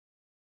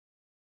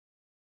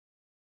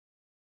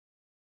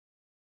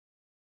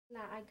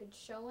that I could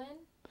show in?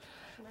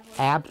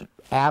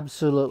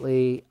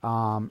 Absolutely.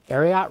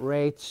 Ariat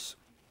rates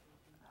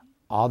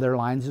all their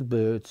lines of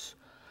boots,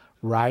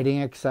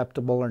 riding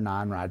acceptable or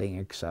non-riding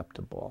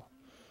acceptable.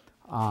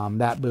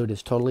 That boot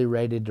is totally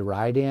rated to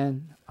ride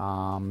in.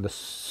 The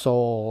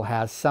sole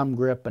has some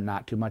grip, but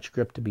not too much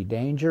grip to be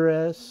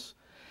dangerous.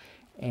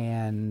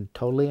 And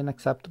totally an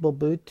acceptable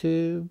boot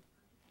to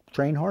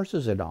train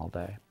horses in all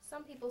day.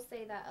 Some people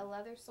say that a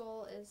leather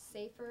sole is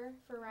safer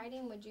for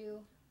riding. Would you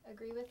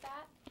agree with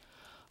that?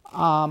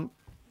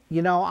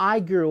 You know,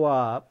 I grew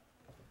up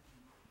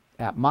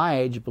at my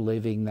age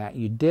believing that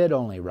you did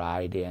only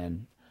ride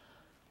in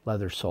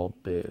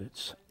leather-soled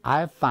boots.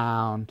 I've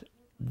found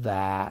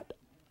that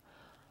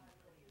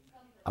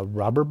a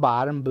rubber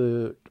bottom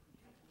boot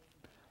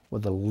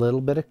with a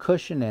little bit of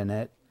cushion in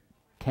it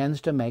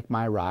tends to make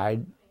my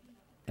ride,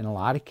 in a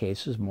lot of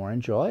cases, more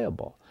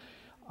enjoyable.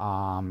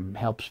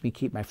 Helps me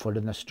keep my foot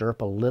in the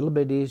stirrup a little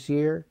bit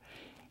easier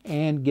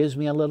and gives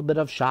me a little bit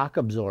of shock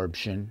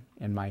absorption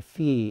in my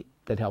feet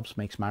that helps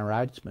makes my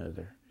ride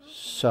smoother.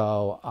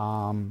 So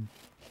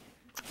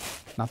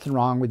nothing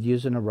wrong with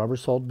using a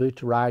rubber-soled boot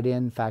to ride in.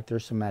 In fact,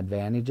 there's some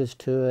advantages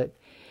to it.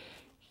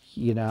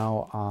 You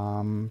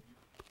know,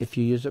 if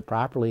you use it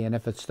properly and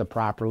if it's the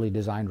properly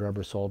designed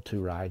rubber sole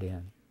to ride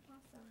in.